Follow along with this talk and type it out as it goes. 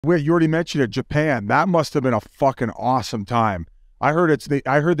Wait, you already mentioned it, Japan. That must have been a fucking awesome time. I heard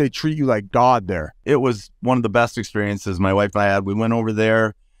I heard they treat you like God there. It was one of the best experiences my wife and I had. We went over there.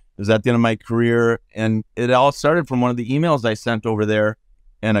 It was at the end of my career, and it all started from one of the emails I sent over there.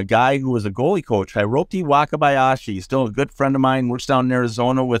 And a guy who was a goalie coach, Hiroki Wakabayashi, still a good friend of mine, works down in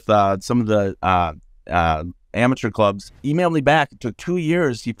Arizona with some of the amateur clubs, emailed me back. It took 2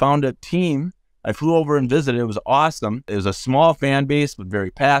 years. He found a team. I flew over and visited. It was awesome. It was a small fan base, but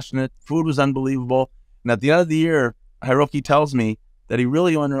very passionate. Food was unbelievable. And at the end of the year, Hiroki tells me that he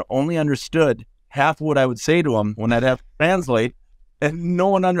really only understood half of what I would say to him when I'd have to translate, and no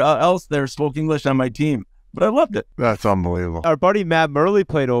one else there spoke English on my team. But I loved it. That's unbelievable. Our buddy Matt Murley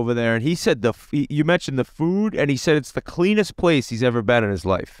played over there, and he said you mentioned the food, and he said it's the cleanest place he's ever been in his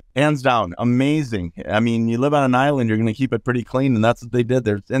life. Hands down, amazing. I mean, you live on an island, you're going to keep it pretty clean, and that's what they did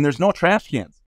there. And there's no trash cans.